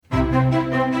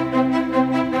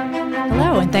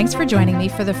Hello, and thanks for joining me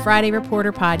for the Friday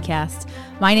Reporter podcast.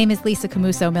 My name is Lisa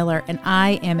Camuso Miller, and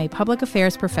I am a public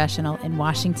affairs professional in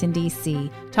Washington,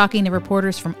 D.C., talking to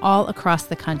reporters from all across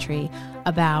the country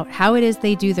about how it is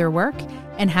they do their work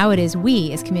and how it is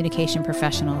we, as communication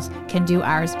professionals, can do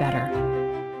ours better.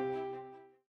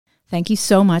 Thank you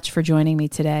so much for joining me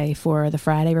today for the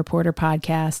Friday Reporter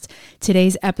podcast.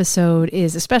 Today's episode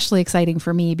is especially exciting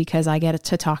for me because I get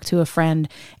to talk to a friend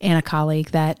and a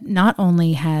colleague that not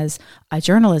only has a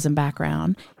journalism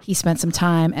background, he spent some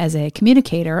time as a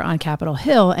communicator on Capitol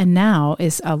Hill and now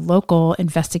is a local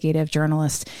investigative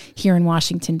journalist here in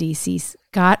Washington, D.C.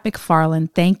 Scott MacFarlane,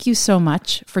 thank you so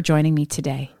much for joining me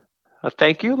today.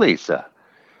 Thank you, Lisa.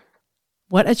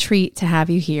 What a treat to have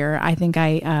you here. I think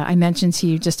I mentioned to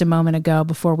you just a moment ago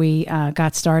before we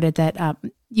got started that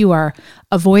you are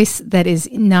a voice that is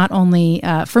not only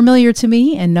familiar to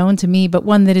me and known to me, but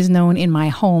one that is known in my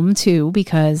home too,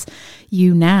 because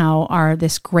you now are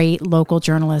this great local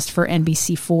journalist for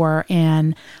NBC4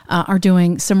 and are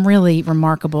doing some really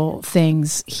remarkable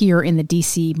things here in the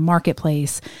DC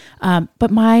marketplace.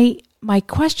 But my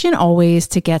question always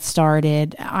to get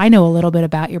started, I know a little bit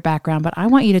about your background, but I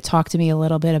want you to talk to me a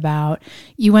little bit about,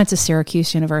 you went to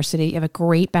Syracuse University, you have a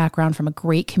great background from a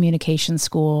great communication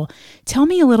school. Tell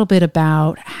me a little bit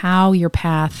about how your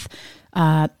path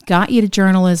got you to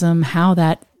journalism, how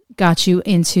that got you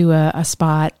into a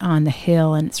spot on the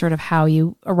Hill, and sort of how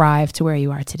you arrived to where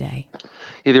you are today.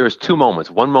 Yeah, there was two moments.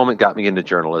 One moment got me into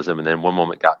journalism, and then one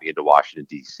moment got me into Washington,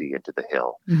 D.C., into the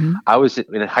Hill. Mm-hmm. I was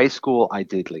in high school. I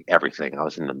did like everything. I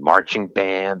was in the marching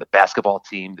band, the basketball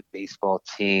team, the baseball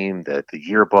team, the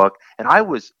yearbook, and I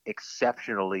was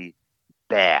exceptionally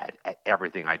bad at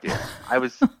everything I did. I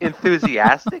was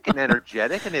enthusiastic and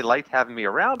energetic, and they liked having me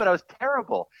around, but I was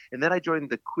terrible. And then I joined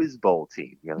the Quiz Bowl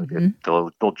team, mm-hmm. the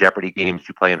little Jeopardy games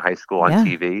you play in high school on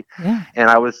TV. Yeah. And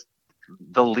I was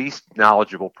the least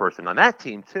knowledgeable person on that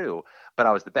team too, but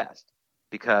I was the best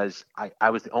because I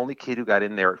was the only kid who got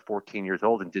in there at 14 years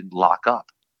old and didn't lock up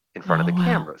in front of the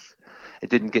cameras. It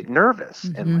didn't get nervous.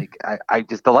 Mm-hmm. And I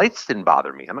just, the lights didn't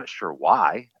bother me. I'm not sure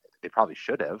why. They probably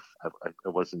should have. I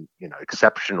wasn't,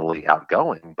 exceptionally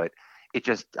outgoing, but it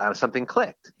just something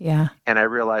clicked. Yeah. And I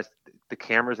realized the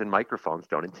cameras and microphones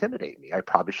don't intimidate me. I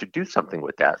probably should do something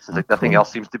with that since nothing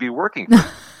else seems to be working for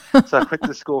me. So I went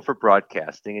to school for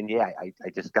broadcasting, and I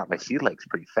just got my sea legs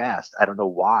pretty fast. I don't know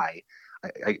why.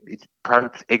 It's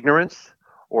perhaps ignorance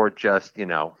or just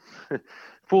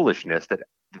foolishness that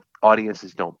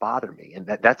audiences don't bother me, and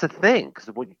that's a thing. Because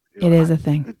it is a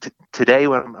thing. Today,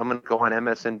 when I'm going to go on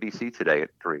MSNBC today at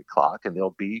 3:00, and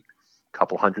there'll be a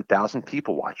couple 100,000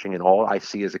 people watching, and all I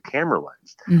see is a camera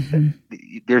lens.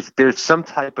 Mm-hmm. There's some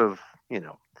type of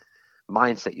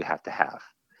mindset you have to have.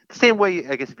 The same way,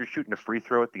 I guess, if you're shooting a free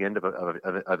throw at the end of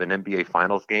an NBA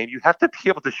Finals game, you have to be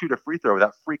able to shoot a free throw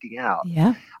without freaking out.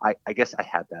 Yeah. I guess I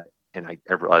had that. And I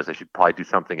realized I should probably do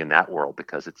something in that world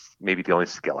because it's maybe the only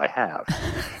skill I have.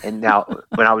 And now,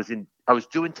 when I was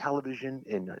doing television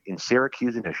in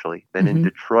Syracuse initially, then in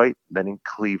Detroit, then in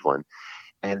Cleveland,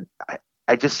 and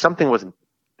I just something wasn't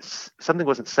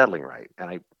settling right.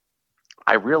 And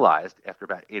I realized after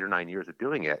about 8 or 9 years of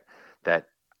doing it that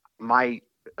my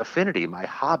affinity, my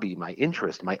hobby, my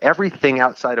interest, my everything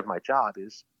outside of my job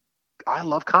is I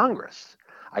love Congress.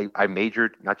 I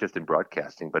majored not just in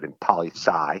broadcasting, but in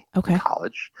poli-sci in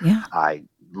college. Yeah. I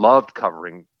loved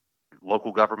covering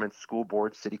local governments, school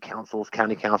boards, city councils,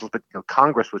 county councils, but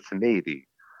Congress was to me the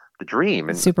dream.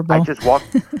 And Super Bowl. I just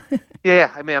walked.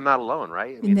 I'm not alone,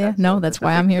 right? That's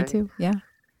why I'm here too. Yeah.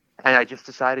 And I just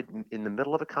decided in the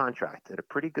middle of a contract at a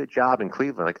pretty good job in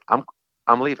Cleveland, like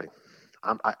I'm leaving.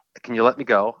 Can you let me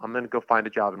go? I'm going to go find a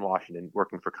job in Washington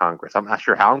working for Congress. I'm not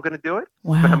sure how I'm going to do it,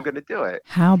 but I'm going to do it.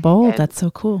 How bold. That's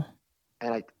so cool.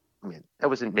 And I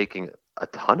wasn't making a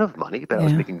ton of money, but I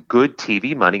was making good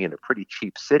TV money in a pretty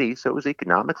cheap city. So it was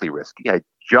economically risky. I had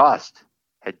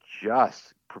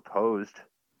just proposed,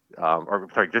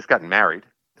 just gotten married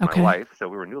to my wife. So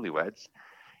we were newlyweds.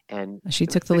 And she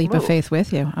took the leap of faith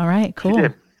with you. All right, cool.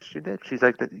 She did. She's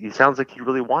like, "It sounds like you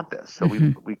really want this." So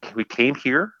we came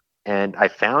here. And I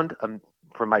found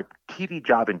for my TV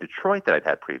job in Detroit that I'd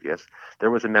had previous, there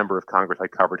was a member of Congress I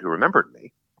covered who remembered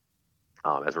me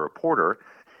as a reporter,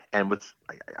 and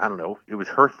I don't know, it was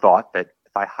her thought that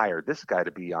if I hired this guy to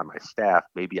be on my staff,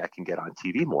 maybe I can get on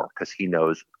TV more because he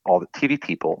knows all the TV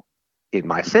people in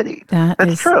my city.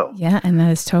 That's true. Yeah, and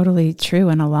that is totally true.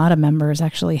 And a lot of members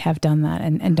actually have done that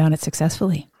and done it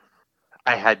successfully.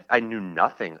 I knew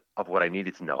nothing of what I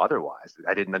needed to know otherwise.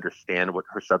 I didn't understand what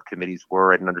her subcommittees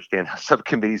were. I didn't understand how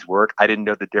subcommittees work. I didn't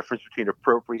know the difference between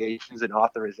appropriations and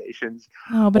authorizations.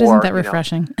 Oh, but isn't that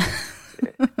refreshing?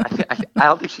 I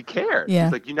don't think she cared. Yeah.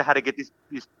 She's like, you know how to get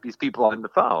these people on the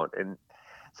phone. And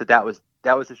so that was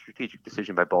a strategic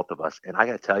decision by both of us. And I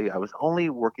got to tell you, I was only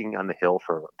working on the Hill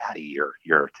for about a year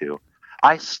or two.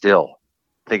 I still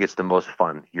think it's the most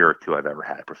fun year or two I've ever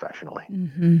had professionally.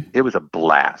 Mm-hmm. It was a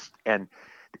blast. And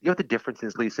you know what the difference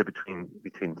is, Lisa, between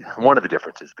one of the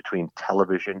differences between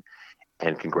television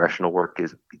and congressional work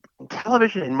is in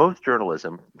television and most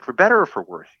journalism, for better or for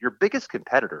worse, your biggest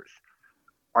competitors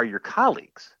are your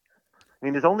colleagues. I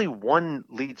mean, there's only one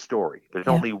lead story. There's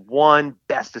only one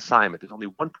best assignment. There's only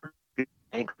one person who can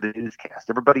anchor the newscast.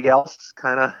 Everybody else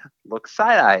kind of looks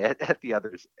side-eye at the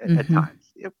others at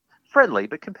times. Friendly,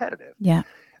 but competitive. Yeah.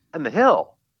 On the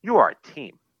Hill, you are a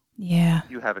team. Yeah.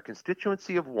 You have a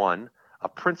constituency of one, a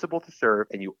principal to serve,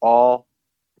 and you all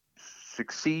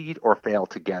succeed or fail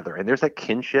together. And there's that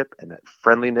kinship and that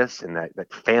friendliness and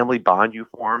that family bond you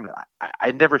form.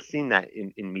 I'd never seen that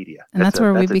in media. And that's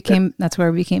where we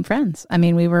became friends. I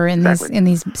mean, we were in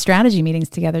these strategy meetings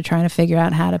together trying to figure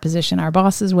out how to position our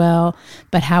bosses well,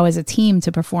 but how as a team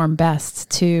to perform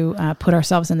best, to put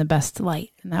ourselves in the best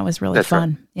light. And that was really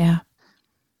fun. Right. Yeah.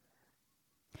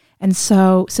 And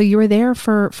so you were there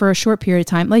for a short period of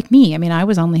time, like me. I mean, I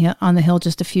was on the Hill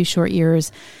just a few short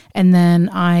years, and then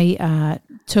I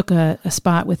took a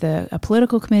spot with a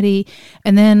political committee,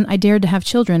 and then I dared to have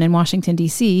children in Washington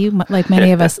D.C., like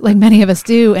many of us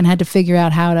do, and had to figure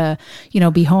out how to,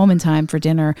 be home in time for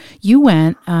dinner. You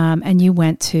went, and you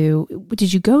went to.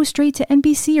 Did you go straight to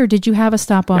NBC, or did you have a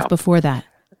stop off before that?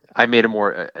 I made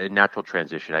a natural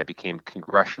transition. I became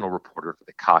congressional reporter for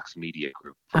the Cox Media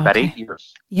Group for about 8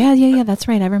 years. Yeah. That's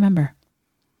right. I remember.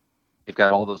 They've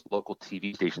got all those local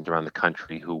TV stations around the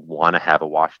country who want to have a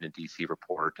Washington, D.C.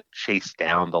 reporter to chase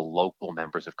down the local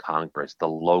members of Congress, the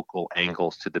local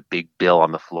angles to the big bill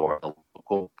on the floor, the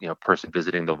local person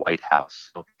visiting the White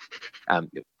House.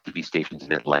 TV stations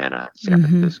in Atlanta, San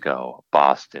Francisco,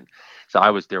 Boston. So I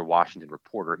was their Washington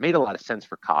reporter. It made a lot of sense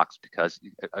for Cox because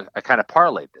I kind of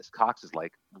parlayed this. Cox is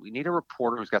like, we need a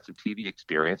reporter who's got some TV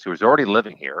experience, who is already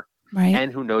living here,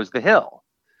 and who knows the Hill.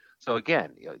 So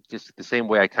again, just the same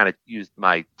way I kind of used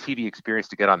my TV experience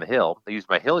to get on the Hill, I used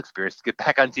my Hill experience to get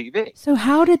back on TV. So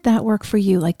how did that work for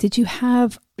you? Like, do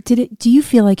you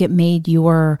feel like it made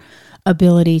your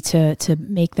ability to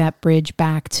make that bridge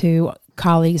back to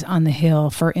colleagues on the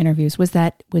Hill for interviews? Was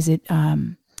it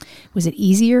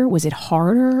easier? Was it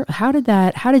harder? How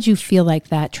did you feel like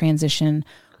that transition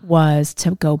was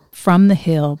to go from the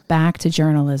Hill back to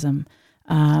journalism,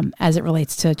 as it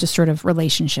relates to just sort of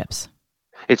relationships?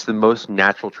 It's the most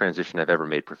natural transition I've ever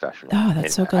made professionally. Oh,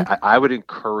 that's so good. I would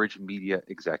encourage media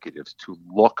executives to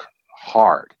look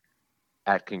hard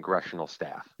at congressional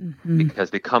staff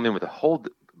because they come in with a whole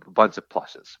bunch of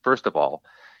pluses. First of all,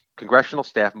 congressional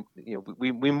staff,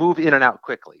 we move in and out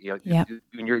quickly.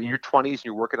 When you're in your 20s and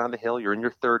you're working on the Hill, you're in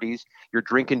your 30s, you're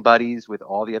drinking buddies with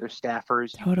all the other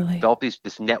staffers. Totally. You develop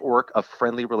this network of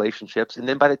friendly relationships. And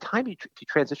then by the time you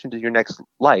transition to your next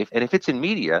life, and if it's in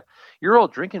media, your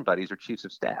old drinking buddies are chiefs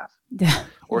of staff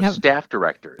or staff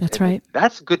directors. That's right.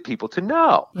 That's good people to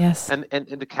know. Yes. And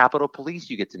the Capitol Police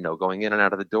you get to know going in and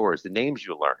out of the doors, the names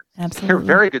you learn. Absolutely. They're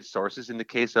very good sources in the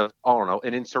case of,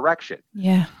 an insurrection.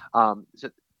 Yeah.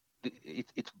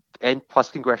 And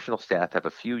plus congressional staff have a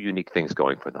few unique things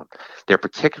going for them. They're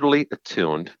particularly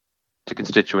attuned to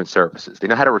constituent services. They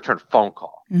know how to return a phone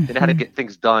call. They know how to get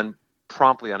things done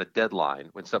promptly on a deadline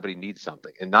when somebody needs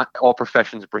something. And not all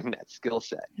professions bring that skill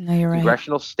set. No, you're right.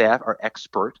 Congressional staff are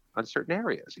expert on certain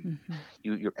areas.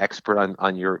 You're expert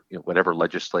on your whatever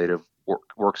legislative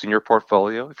works in your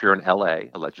portfolio. If you're in LA,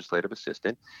 a legislative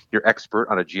assistant, you're expert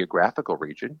on a geographical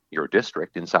region, your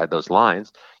district inside those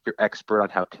lines. You're expert on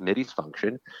how committees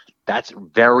function. That's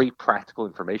very practical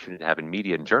information to have in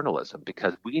media and journalism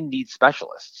because we need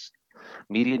specialists.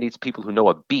 Media needs people who know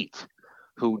a beat,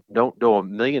 who don't know a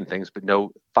million things, but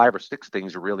know 5 or 6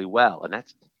 things really well. And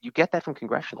you get that from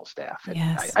congressional staff. And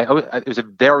yes. It was a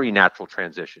very natural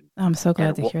transition. I'm so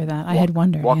glad to hear that. I had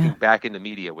wondered. Walking back into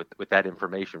media with that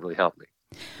information really helped me.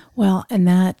 Well, and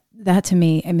that to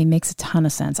me, makes a ton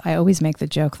of sense. I always make the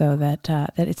joke, though,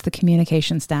 that it's the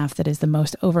communication staff that is the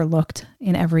most overlooked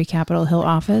in every Capitol Hill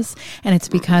office. And it's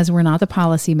because we're not the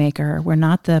policymaker, we're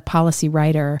not the policy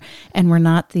writer, and we're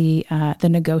not the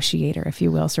negotiator, if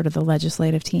you will, sort of the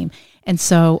legislative team. And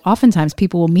so oftentimes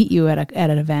people will meet you at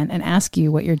an event and ask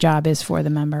you what your job is for the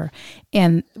member.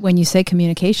 And when you say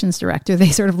communications director, they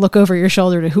sort of look over your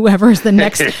shoulder to whoever is the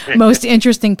next most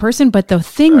interesting person. But the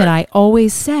thing that I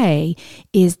always say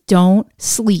is don't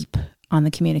sleep on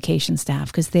the communication staff,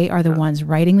 because they are the ones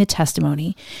writing the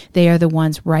testimony. They are the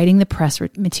ones writing the press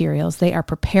materials. They are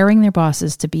preparing their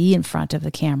bosses to be in front of the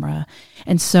camera.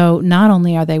 And so not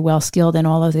only are they well skilled in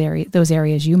all of those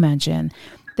areas you mentioned,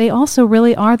 they also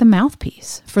really are the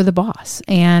mouthpiece for the boss.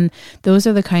 And those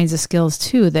are the kinds of skills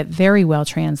too that very well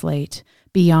translate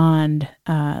beyond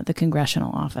the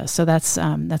congressional office. So that's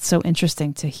so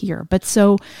interesting to hear. But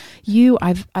so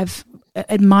I've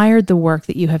admired the work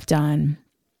that you have done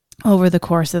over the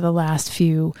course of the last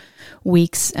few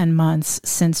weeks and months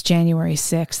since January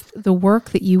 6th. The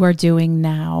work that you are doing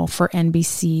now for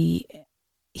NBC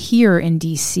here in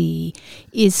DC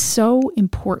is so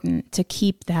important to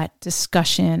keep that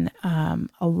discussion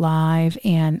alive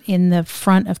and in the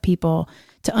front of people,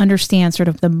 to understand sort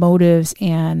of the motives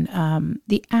and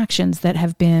the actions that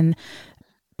have been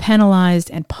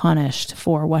penalized and punished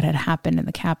for what had happened in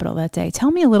the Capitol that day. Tell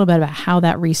me a little bit about how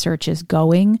that research is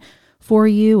going for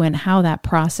you and how that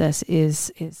process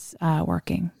is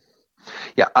working.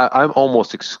 Yeah, I'm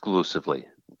almost exclusively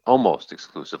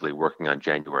working on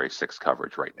January 6th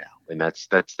coverage right now, and that's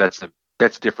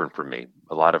different for me.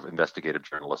 A lot of investigative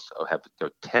journalists have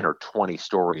 10 or 20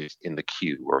 stories in the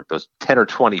queue, or those 10 or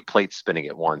 20 plates spinning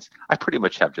at once. I pretty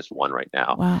much have just one right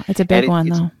now. Wow, it's a big one,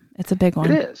 though. It's a big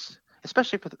one. It is,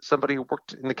 especially for somebody who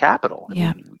worked in the Capitol. Yeah,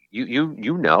 I mean,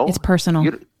 you know, it's personal.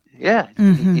 You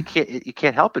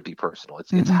can't help but be personal.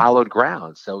 It's hallowed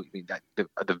ground. So I mean, the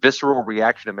visceral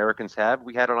reaction Americans have,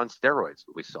 we had it on steroids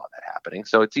when we saw that happening.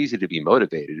 So it's easy to be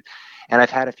motivated. And I've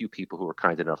had a few people who were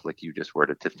kind enough, like you just were,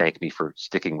 to thank me for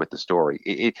sticking with the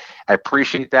story. I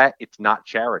appreciate that. It's not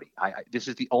charity. This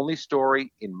is the only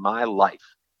story in my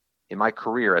life, in my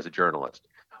career as a journalist,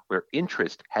 where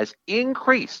interest has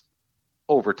increased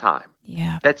over time.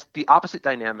 Yeah, that's the opposite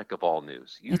dynamic of all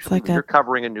news. Usually, when you're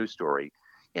covering a news story,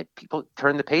 and people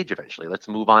turn the page eventually. Let's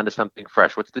move on to something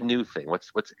fresh. What's the new thing?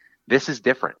 This is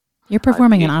different. You're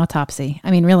performing an autopsy.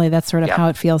 I mean, really, that's sort of how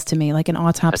it feels to me, like an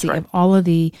autopsy of all of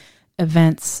the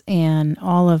events and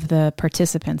all of the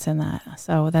participants in that.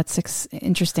 So that's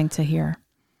interesting to hear.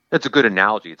 That's a good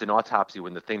analogy. It's an autopsy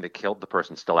when the thing that killed the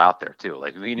person's still out there too.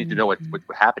 Like, we need to know what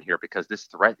happened here, because this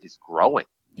threat is growing.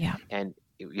 Yeah. And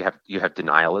you have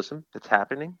denialism that's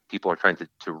happening. People are trying to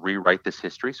rewrite this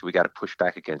history. So we got to push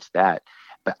back against that.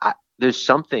 But there's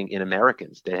something in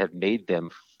Americans that have made them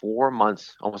 4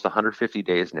 months, almost 150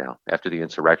 days now after the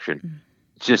insurrection,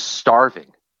 just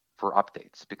starving for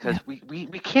updates, because we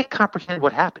can't comprehend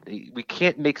what happened. We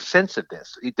can't make sense of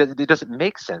this. It doesn't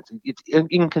make sense. It's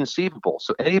inconceivable.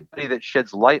 So anybody that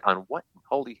sheds light on what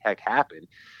holy heck happened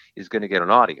is going to get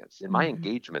an audience. And my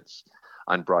engagements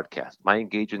on broadcast, my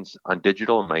engagements on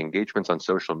digital, and my engagements on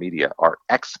social media are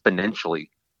exponentially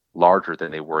larger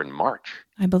than they were in March.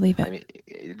 I believe it. I mean,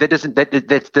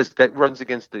 that runs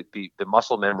against the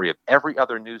muscle memory of every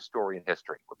other news story in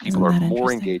history, where people are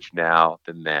more engaged now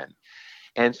than then.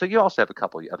 And so you also have a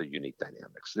couple of other unique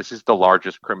dynamics. This is the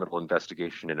largest criminal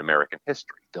investigation in American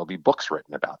history. There'll be books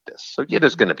written about this. So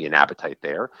there's going to be an appetite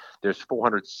there. There's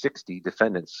 460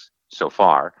 defendants so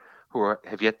far who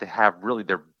have yet to have really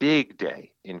their big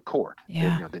day in court.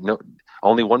 Yeah.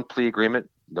 Only one plea agreement.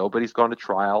 Nobody's gone to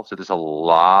trial. So there's a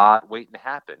lot waiting to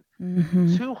happen.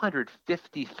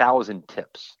 250,000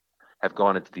 tips have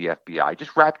gone into the FBI.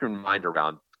 Just wrap your mind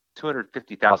around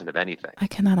 250,000 of anything. I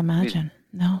cannot imagine.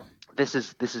 No. This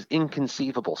is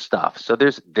inconceivable stuff. So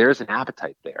there's an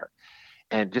appetite there.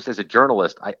 And just as a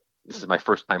journalist, this is my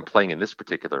first time playing in this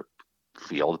particular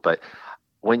field, but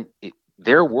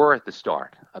there were at the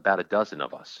start about a dozen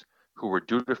of us who were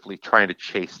dutifully trying to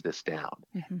chase this down,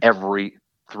 every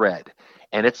thread.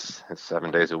 And it's 7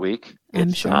 days a week.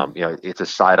 It's sure. It's a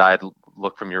side-eyed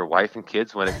look from your wife and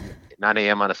kids when it's 9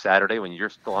 a.m. on a Saturday when you're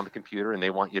still on the computer and they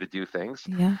want you to do things.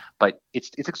 Yeah. But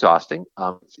it's exhausting.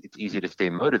 It's easy to stay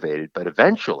motivated, but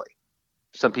eventually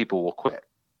some people will quit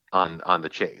on the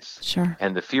chase. Sure.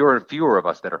 And the fewer and fewer of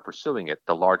us that are pursuing it,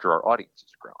 the larger our audience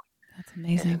is growing. That's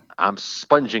amazing. And I'm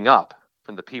sponging up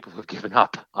from the people who've given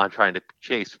up on trying to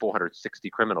chase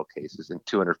 460 criminal cases and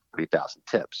 240,000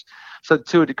 tips. So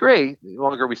to a degree, the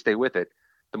longer we stay with it,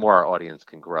 the more our audience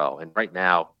can grow. And right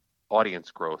now,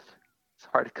 audience growth is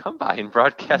hard to come by in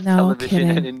broadcast television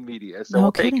and in media. So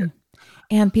we'll take it.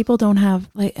 And people don't have,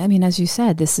 as you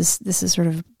said, this is sort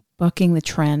of bucking the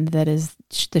trend that is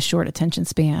the short attention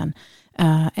span.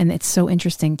 And it's so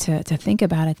interesting to think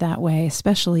about it that way,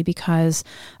 especially because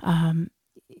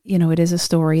it is a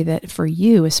story that for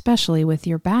you, especially with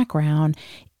your background,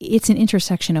 it's an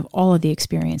intersection of all of the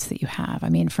experience that you have. I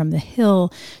mean, from the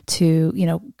Hill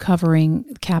to, covering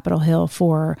Capitol Hill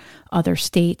for other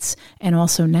states, and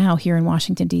also now here in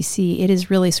Washington, D.C., it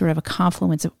is really sort of a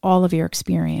confluence of all of your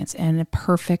experience and a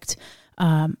perfect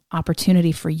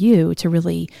opportunity for you to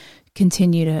really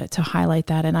continue to highlight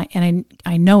that. And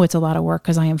I know it's a lot of work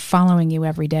because I am following you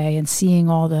every day and seeing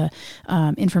all the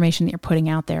information that you're putting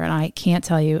out there. And I can't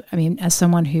tell you, I mean, as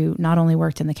someone who not only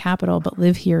worked in the Capitol, but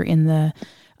live here in the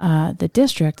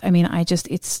district, I mean,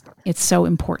 it's so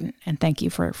important. And thank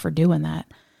you for doing that.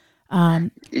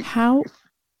 And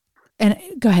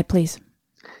go ahead, please.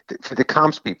 For the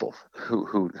comms people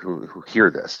who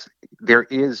hear this, there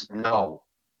is no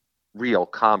real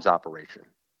comms operation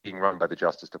being run by the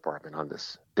Justice Department on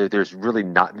this. There's really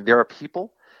not. There are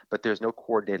people, but there's no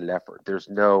coordinated effort. There's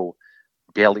no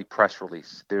daily press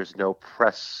release. There's no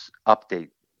press update.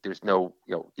 There's no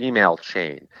email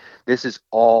chain. This is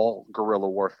all guerrilla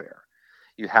warfare.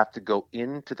 You have to go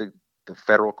into the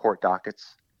federal court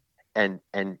dockets and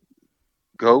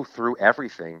go through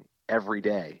everything every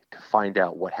day to find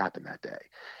out what happened that day.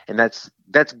 And that's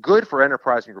good for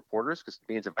enterprising reporters, because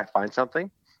it means if I find something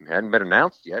that hadn't been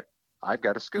announced yet, I've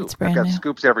got a scoop. I've got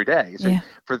scoops every day. So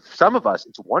for some of us,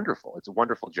 it's wonderful. It's a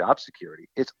wonderful job security.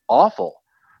 It's awful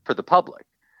for the public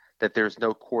that there's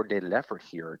no coordinated effort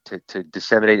here to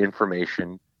disseminate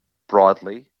information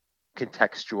broadly,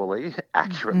 contextually,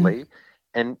 accurately,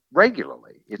 and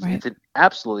regularly. It's an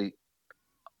absolutely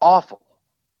awful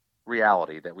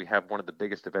reality that we have one of the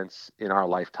biggest events in our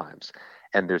lifetimes,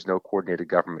 and there's no coordinated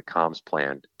government comms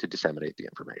plan to disseminate the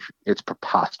information. It's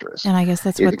preposterous. And I guess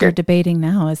that's what they're debating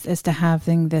now is to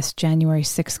having this January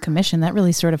 6th commission. That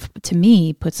really sort of, to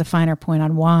me, puts a finer point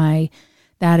on why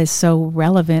that is so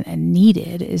relevant and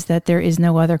needed, is that there is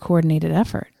no other coordinated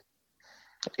effort.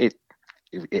 It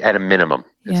at a minimum.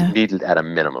 It's needed at a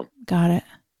minimum. Got it.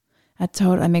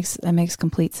 That makes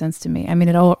complete sense to me. I mean,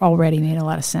 it already made a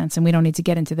lot of sense, and we don't need to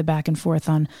get into the back and forth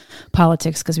on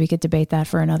politics because we could debate that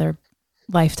for another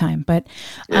lifetime. But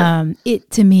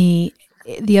to me,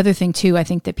 the other thing too, I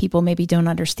think that people maybe don't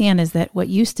understand is that what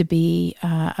used to be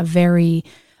a very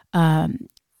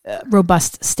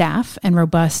robust staff and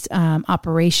robust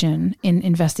operation in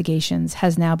investigations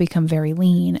has now become very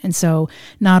lean. And so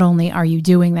not only are you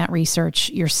doing that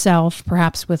research yourself,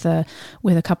 perhaps with a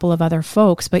couple of other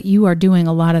folks, but you are doing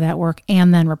a lot of that work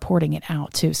and then reporting it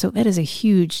out too. So that is a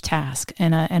huge task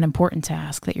and an important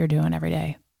task that you're doing every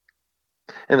day.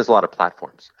 And there's a lot of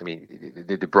platforms. I mean,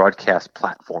 the broadcast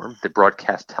platform, the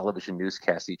broadcast television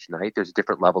newscast each night, there's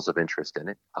different levels of interest in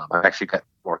it. I've actually got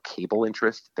more cable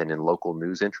interest than in local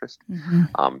news interest,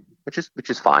 which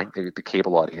is fine. The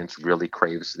cable audience really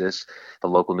craves this. The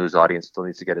local news audience still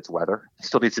needs to get its weather. It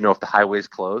still needs to know if the highway's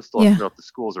closed, still needs to know if the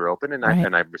schools are open, and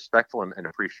I'm respectful and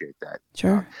appreciate that.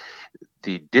 Sure.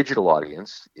 The digital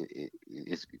audience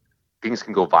is things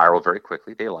can go viral very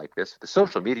quickly. They like this. The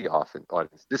social media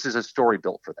audience, this is a story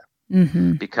built for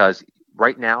them. Because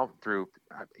right now, through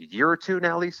a year or two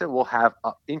now, Lisa, we'll have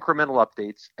incremental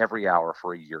updates every hour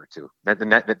for a year or two.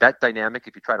 That dynamic,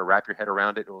 if you try to wrap your head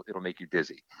around it, it'll make you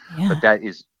dizzy. Yeah. But that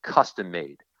is custom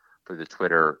made for the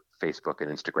Twitter, Facebook, and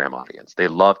Instagram audience. They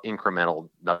love incremental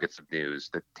nuggets of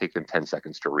news that take them 10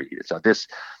 seconds to read. So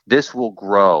this will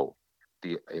grow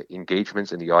the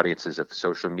engagements and the audiences of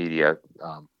social media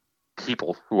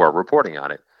people who are reporting on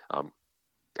it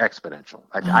exponential.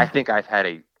 I think I've had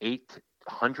a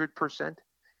 800%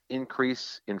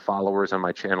 increase in followers on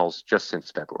my channels just since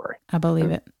February. I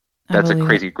believe it. That's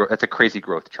a crazy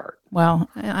growth chart. Well,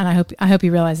 and I hope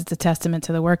you realize it's a testament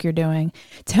to the work you're doing.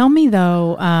 Tell me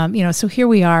though, so here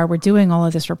we are, we're doing all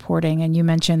of this reporting, and you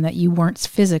mentioned that you weren't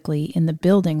physically in the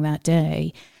building that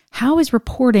day. How is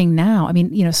reporting now? I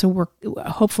mean, so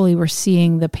we're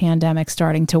seeing the pandemic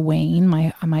starting to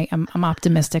wane. I'm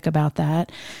optimistic about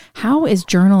that. How is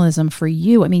journalism for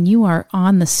you? I mean, you are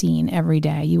on the scene every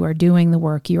day. You are doing the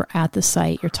work. You're at the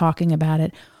site. You're talking about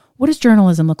it. What does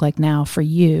journalism look like now for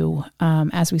you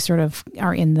as we sort of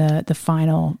are in the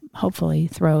final, hopefully,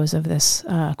 throes of this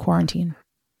quarantine?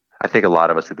 I think a lot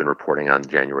of us who've been reporting on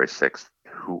January 6th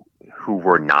who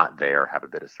were not there have a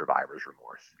bit of survivor's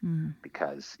remorse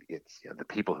because it's the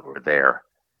people who are there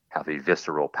have a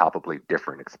visceral, palpably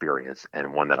different experience,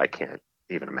 and one that I can't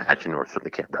even imagine or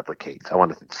certainly can't replicate. So I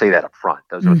want to say that up front.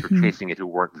 Those of us who are chasing it who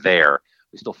weren't there,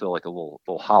 we still feel like a little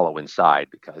hollow inside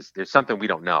because there's something we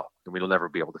don't know and we'll never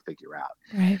be able to figure out.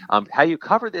 Right. How you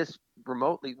cover this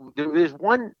remotely, there's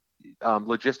one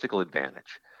logistical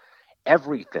advantage.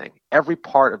 Every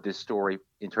part of this story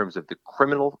in terms of the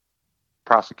criminal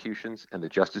prosecutions and the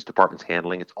Justice Department's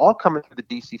handling, it's all coming through the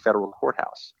D.C. federal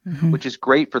courthouse, which is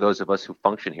great for those of us who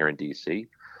function here in D.C.,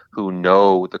 who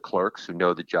know the clerks, who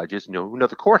know the judges, who know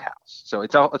the courthouse. So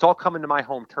it's all coming to my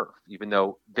home turf, even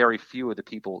though very few of the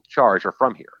people charged are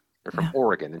from here. They're from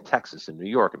Oregon and Texas and New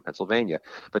York and Pennsylvania,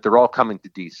 but they're all coming to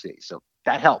D.C. So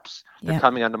that helps. They're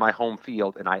coming onto my home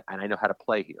field, and I know how to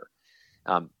play here.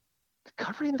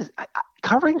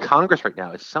 Covering Congress right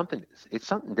now is something. It's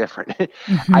something different.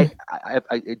 I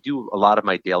do a lot of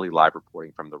my daily live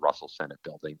reporting from the Russell Senate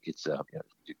building. It's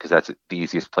because that's the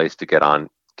easiest place to get on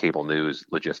cable news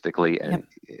logistically, and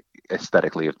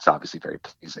aesthetically, it's obviously very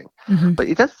pleasing. But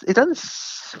it doesn't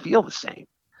feel the same.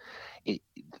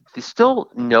 There's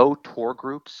still no tour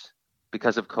groups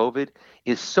because of COVID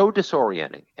is so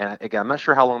disorienting. And again, I'm not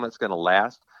sure how long that's going to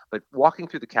last. But walking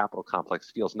through the Capitol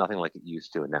complex feels nothing like it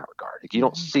used to in that regard. Like, you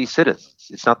don't see citizens.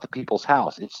 It's not the people's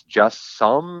house. It's just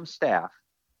some staff,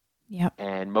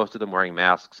 and most of them wearing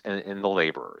masks, and the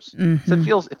laborers. So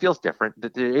it feels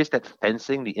different. There is that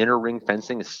fencing. The inner ring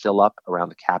fencing is still up around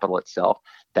the Capitol itself.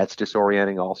 That's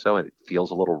disorienting also, and it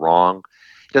feels a little wrong.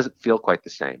 It doesn't feel quite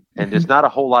the same. And there's not a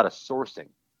whole lot of sourcing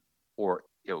or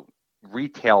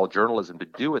retail journalism to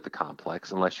do at the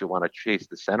complex unless you want to chase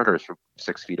the senators from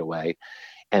 6 feet away.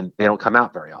 And they don't come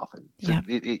out very often. So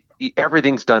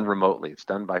everything's done remotely. It's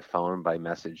done by phone, by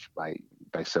message, by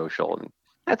social, and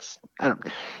it's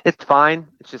fine.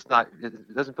 It's just not.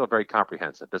 It doesn't feel very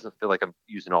comprehensive. It doesn't feel like I'm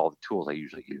using all the tools I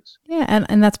usually use. Yeah,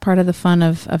 and that's part of the fun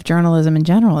of journalism in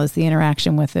general is the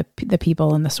interaction with the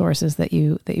people and the sources that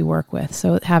you work with.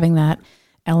 So having that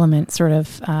element sort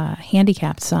of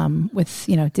handicapped some with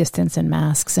distance and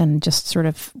masks and just sort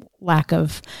of lack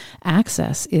of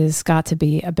access is got to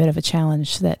be a bit of a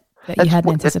challenge that you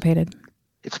hadn't anticipated.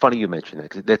 It's funny you mentioned that,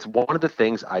 because that's one of the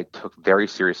things I took very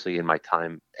seriously in my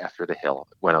time after the Hill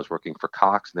when I was working for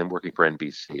Cox and then working for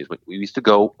NBC. Is we used to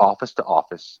go office to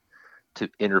office to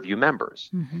interview members.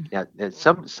 Now,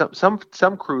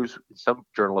 some crews, some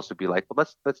journalists would be like, well,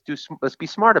 let's be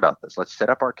smart about this. Let's set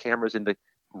up our cameras in the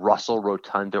Russell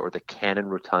Rotunda or the Cannon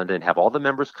Rotunda and have all the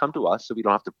members come to us so we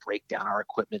don't have to break down our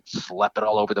equipment, slap it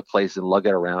all over the place and lug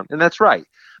it around. And that's right.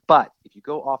 But if you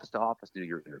go office to office to do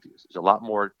your interviews, there's a lot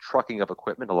more trucking of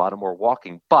equipment, a lot of more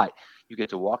walking, but you get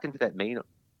to walk into that main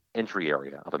entry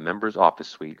area of a member's office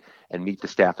suite and meet the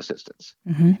staff assistants.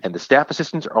 And the staff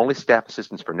assistants are only staff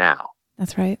assistants for now.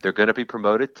 That's right. They're going to be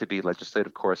promoted to be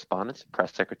legislative correspondents,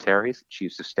 press secretaries,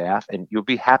 chiefs of staff, and you'll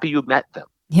be happy you met them.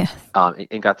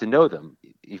 And got to know them.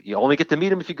 You only get to meet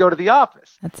them if you go to the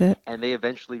office. That's it. And they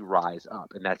eventually rise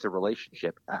up, and that's a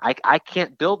relationship. I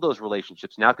can't build those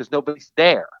relationships now because nobody's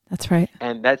there. That's right.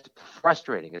 And that's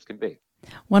frustrating as can be.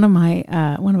 One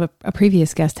of a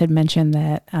previous guest had mentioned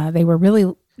that they were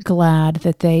really glad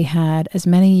that they had as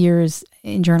many years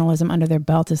in journalism under their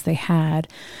belt as they had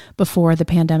before the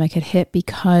pandemic had hit,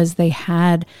 because they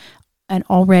had an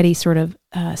already sort of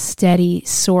steady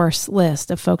source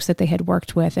list of folks that they had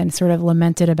worked with, and sort of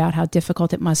lamented about how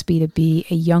difficult it must be to be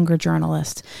a younger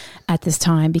journalist at this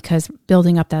time, because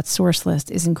building up that source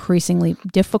list is increasingly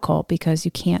difficult because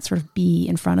you can't sort of be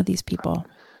in front of these people.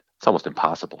 It's almost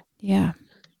impossible. Yeah.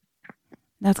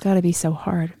 That's got to be so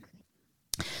hard.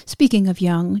 Speaking of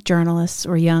young journalists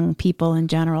or young people in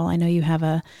general, I know you have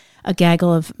a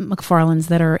gaggle of McFarlands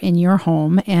that are in your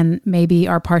home and maybe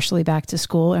are partially back to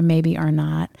school or maybe are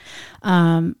not.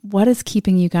 What is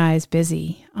keeping you guys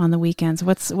busy on the weekends?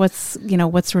 What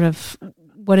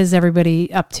is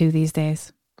everybody up to these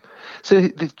days? So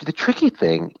the tricky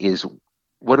thing is,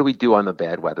 what do we do on the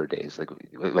bad weather days?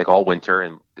 Like all winter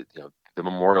and the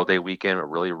Memorial Day weekend, a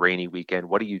really rainy weekend.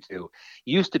 What do you do?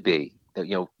 It used to be that,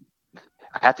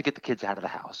 I have to get the kids out of the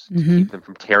house to keep them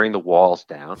from tearing the walls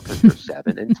down, because they're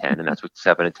 7 and 10, and that's what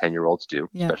 7 and 10-year-olds do,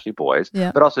 especially boys.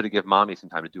 But also to give mommy some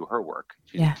time to do her work.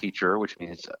 She's a teacher, which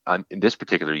means in this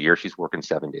particular year, she's working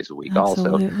 7 days a week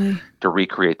also to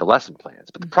recreate the lesson plans.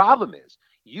 But the problem is,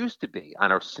 used to be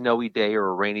on a snowy day or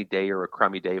a rainy day or a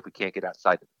crummy day, if we can't get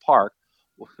outside to the park,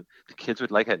 the kids would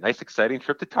like a nice, exciting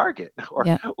trip to Target, or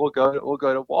we'll go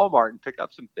to Walmart and pick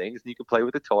up some things, and you can play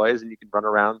with the toys and you can run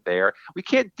around there. We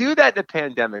can't do that in a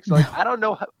pandemic. So I don't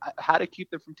know how to keep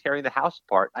them from tearing the house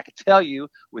apart. I can tell you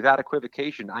without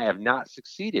equivocation, I have not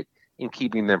succeeded in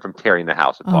keeping them from tearing the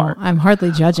house apart. I'm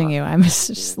hardly judging you. I'm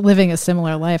just living a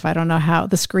similar life. I don't know how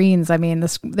the screens,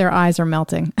 their eyes are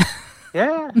melting.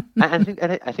 Yeah, I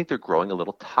think they're growing a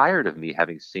little tired of me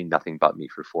having seen nothing but me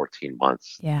for 14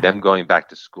 months. Them going back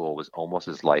to school was almost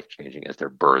as life-changing as their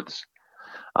births.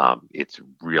 It's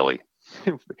really,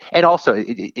 and also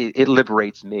it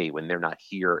liberates me when they're not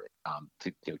here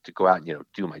to go out and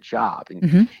do my job.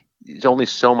 And there's only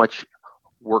so much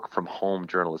work from home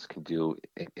journalists can do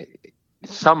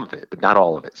some of it, but not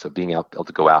all of it. So being able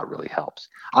to go out really helps.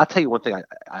 I'll tell you one thing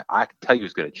I can tell you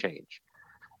is going to change.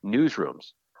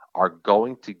 Newsrooms are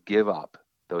going to give up,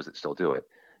 those that still do it,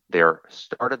 their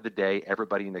start of the day,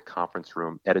 everybody in the conference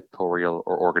room, editorial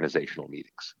or organizational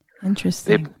meetings.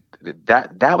 Interesting.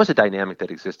 That was a dynamic that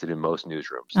existed in most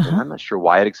newsrooms. And I'm not sure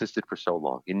why it existed for so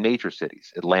long. In major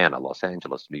cities, Atlanta, Los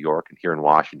Angeles, New York, and here in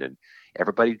Washington,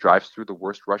 everybody drives through the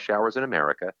worst rush hours in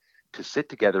America to sit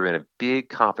together in a big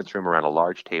conference room around a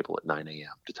large table at 9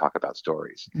 a.m. to talk about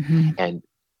stories. And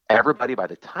everybody, by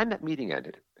the time that meeting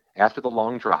ended, after the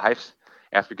long drives,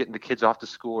 after getting the kids off to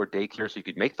school or daycare so you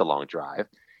could make the long drive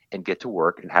and get to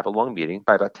work and have a long meeting,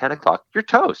 by about 10 o'clock, you're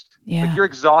toast. Yeah. Like, you're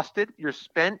exhausted, you're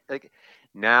spent. Like,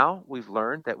 now we've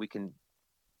learned that we can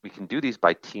do these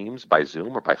by Teams, by Zoom,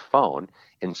 or by phone,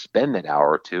 and spend that hour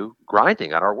or two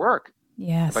grinding on our work.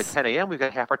 Yes. And by 10 a.m., we've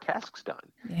got half our tasks done.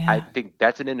 Yeah. I think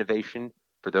that's an innovation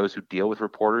for those who deal with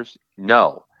reporters.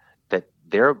 Know that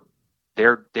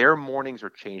their mornings are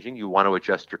changing. You want to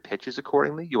adjust your pitches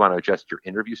accordingly. You want to adjust your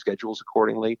interview schedules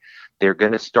accordingly. Reporters are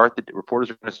going to start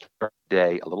the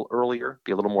day a little earlier,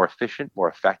 be a little more efficient, more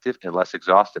effective, and less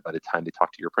exhausted by the time they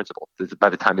talk to your principal, by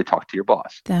the time they talk to your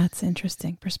boss. That's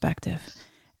interesting perspective.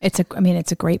 It's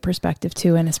a great perspective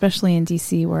too, and especially in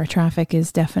DC where traffic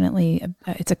is definitely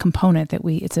it's a component that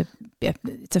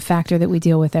it's a factor that we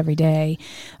deal with every day.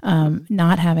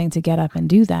 Not having to get up and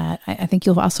do that, I think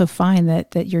you'll also find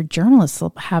that your journalists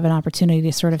will have an opportunity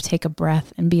to sort of take a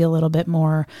breath and be a little bit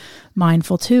more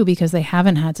mindful too, because they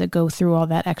haven't had to go through all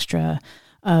that extra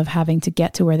of having to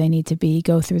get to where they need to be,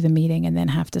 go through the meeting, and then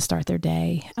have to start their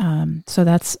day.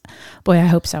 So I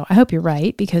hope so. I hope you're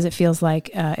right, because it feels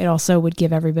like it also would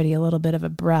give everybody a little bit of a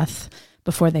breath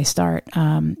before they start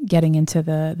getting into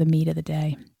the meat of the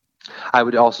day. I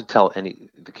would also tell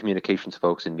the communications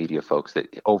folks and media folks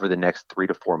that over the next 3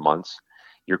 to 4 months,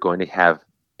 you're going to have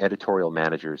editorial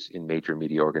managers in major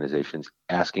media organizations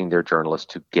asking their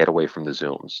journalists to get away from the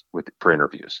Zooms for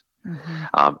interviews.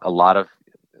 A lot of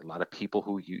people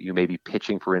who you may be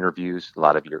pitching for interviews, a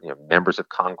lot of your members of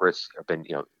Congress have been,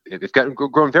 they've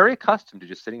grown very accustomed to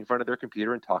just sitting in front of their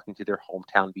computer and talking to their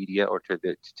hometown media or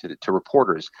to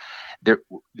reporters.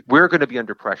 We're going to be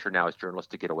under pressure now as journalists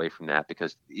to get away from that,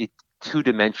 because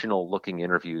two-dimensional looking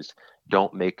interviews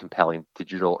don't make compelling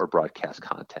digital or broadcast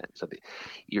content. So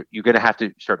you're going to have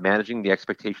to start managing the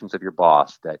expectations of your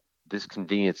boss that this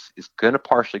convenience is going to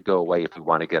partially go away if we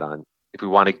want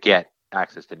to get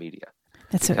access to media.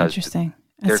 That's so interesting.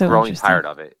 They're growing tired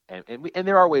of it. And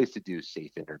there are ways to do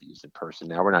safe interviews in person.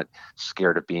 Now we're not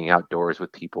scared of being outdoors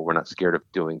with people. We're not scared of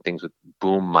doing things with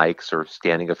boom mics or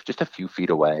standing just a few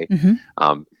feet away.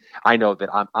 I know that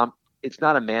it's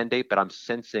not a mandate, but I'm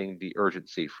sensing the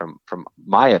urgency from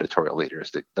my editorial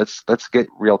leaders that let's get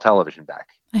real television back.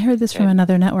 I heard this from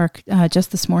another network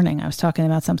just this morning. I was talking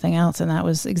about something else, and that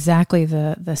was exactly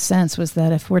the sense, was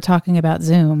that if we're talking about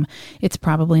Zoom, it's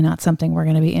probably not something we're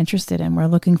going to be interested in. We're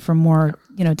looking for more,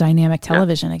 dynamic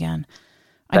television again.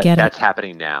 That's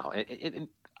happening now. And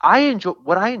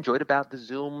what I enjoyed about the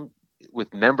Zoom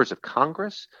with members of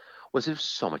Congress was it was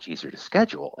so much easier to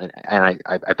schedule. And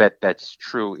I bet that's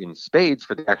true in spades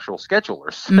for the actual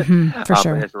schedulers. For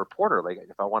sure. As a reporter, like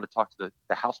if I want to talk to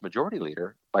the House Majority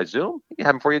Leader by Zoom, you can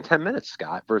have him for you in 10 minutes,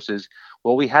 Scott, versus,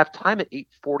 well, we have time at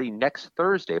 8:40 next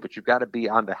Thursday, but you've got to be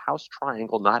on the House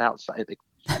Triangle, not outside.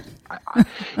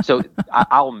 So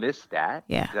I'll miss that.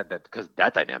 Yeah. Because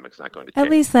that dynamic's not going to change.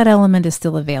 At least that element is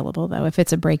still available, though. If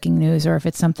it's a breaking news or if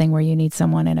it's something where you need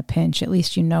someone in a pinch, at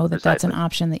least you know that that's an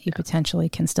option that you potentially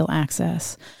can still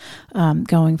access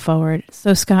going forward.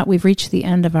 So, Scott, we've reached the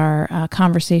end of our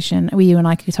conversation. You and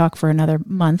I could talk for another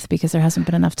month because there hasn't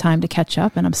been enough time to catch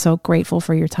up, and I'm so grateful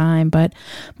for your time. But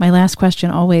my last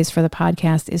question always for the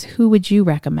podcast is, who would you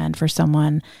recommend for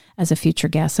someone as a future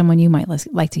guest, someone you might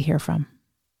like to hear from?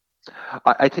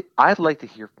 I'd like to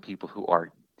hear from people who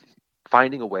are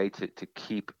finding a way to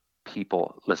keep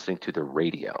people listening to the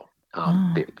radio.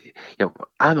 I'm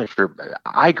not sure.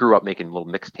 I grew up making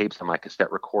little mixtapes on my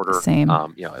cassette recorder. Same.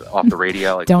 Off the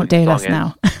radio. Like, don't date us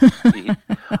now.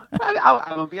 I'm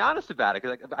gonna be honest about it,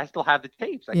 because I still have the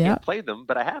tapes. I can't play them,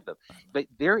 but I have them. But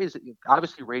there is,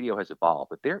 obviously radio has evolved,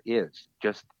 but there is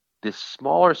just this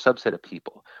smaller subset of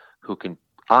people who can,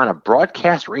 on a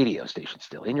broadcast radio station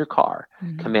still in your car,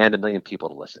 command 1 million people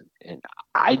to listen. And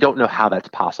I don't know how that's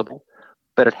possible,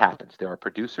 but it happens. There are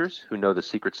producers who know the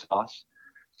secret sauce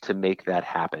to make that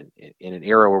happen in an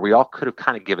era where we all could have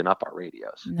kind of given up our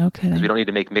radios. No kidding. Because we don't need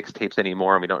to make mixtapes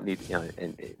anymore, and we don't need,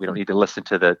 and we don't need to listen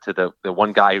to the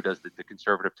one guy who does the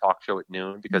conservative talk show at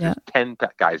noon, because there's 10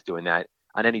 guys doing that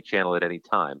on any channel at any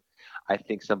time. I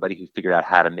think somebody who figured out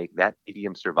how to make that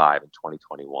medium survive in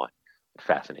 2021 would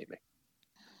fascinate me.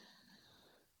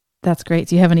 That's great.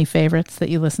 Do you have any favorites that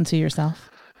you listen to yourself?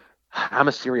 I'm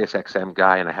a Sirius XM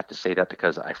guy, and I have to say that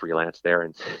because I freelance there,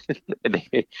 and,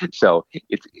 so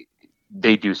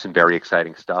they do some very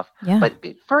exciting stuff. Yeah. But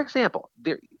for example,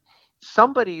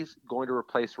 somebody's going to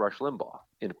replace Rush Limbaugh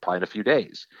probably in a few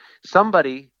days.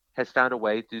 Somebody has found a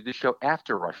way to do the show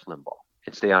after Rush Limbaugh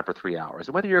and stay on for 3 hours.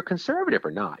 And whether you're a conservative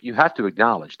or not, you have to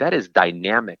acknowledge that is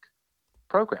dynamic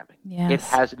programming. Yes. It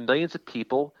has millions of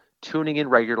people tuning in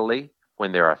regularly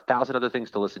when there are 1,000 other things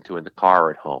to listen to in the car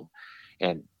or at home.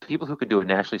 And people who can do a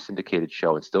nationally syndicated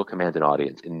show and still command an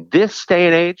audience in this day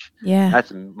and age,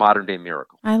 that's a modern day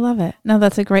miracle. I love it. No,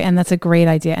 that's a great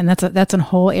idea. And that's a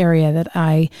whole area that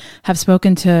I have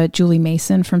spoken to Julie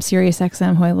Mason from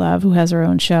SiriusXM, who I love, who has her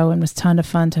own show and was a ton of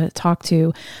fun to talk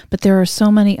to. But there are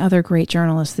so many other great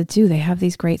journalists that do. They have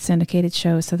these great syndicated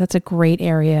shows. So that's a great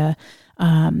area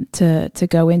to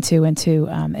go into and to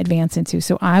advance into.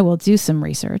 So I will do some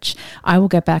research. I will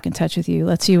get back in touch with you.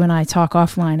 Let's you and I talk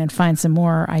offline and find some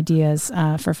more ideas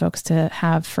for folks to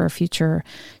have for a future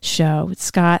show.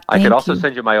 Scott, I could also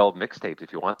send you my old mixtapes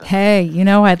if you want them. Hey,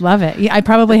 I'd love it. I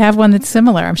probably have one that's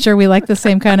similar. I'm sure we like the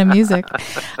same kind of music.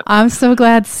 I'm so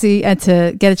glad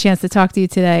to get a chance to talk to you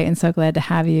today, and so glad to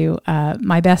have you.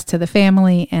 My best to the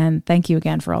family, and thank you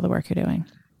again for all the work you're doing.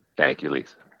 Thank you,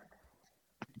 Lisa.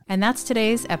 And that's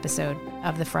today's episode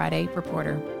of The Friday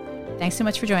Reporter. Thanks so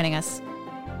much for joining us.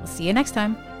 We'll see you next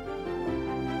time.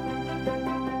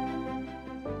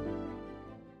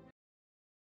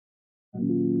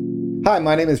 Hi,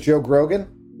 my name is Joe Grogan.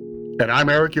 And I'm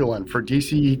Eric Ulan for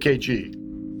DCEKG.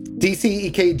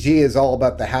 DCEKG is all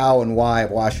about the how and why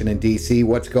of Washington, D.C.,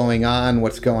 what's going on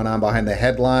behind the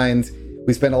headlines.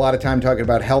 We spend a lot of time talking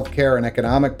about healthcare and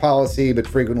economic policy, but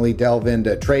frequently delve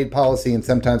into trade policy and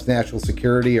sometimes national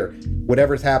security or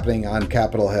whatever's happening on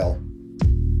Capitol Hill.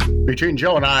 Between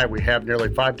Joe and I, we have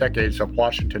nearly 5 decades of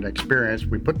Washington experience.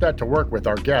 We put that to work with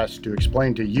our guests to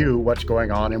explain to you what's going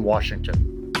on in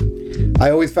Washington. I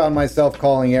always found myself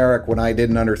calling Eric when I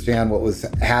didn't understand what was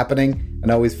happening, and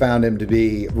always found him to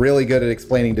be really good at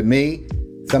explaining to me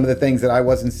some of the things that I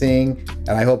wasn't seeing,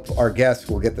 and I hope our guests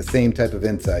will get the same type of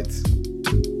insights.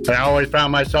 I always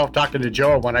found myself talking to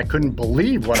Joe when I couldn't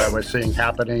believe what I was seeing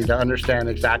happening to understand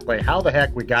exactly how the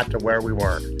heck we got to where we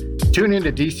were. Tune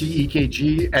into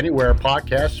DCEKG anywhere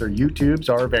podcasts or YouTubes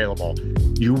are available.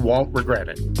 You won't regret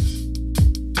it.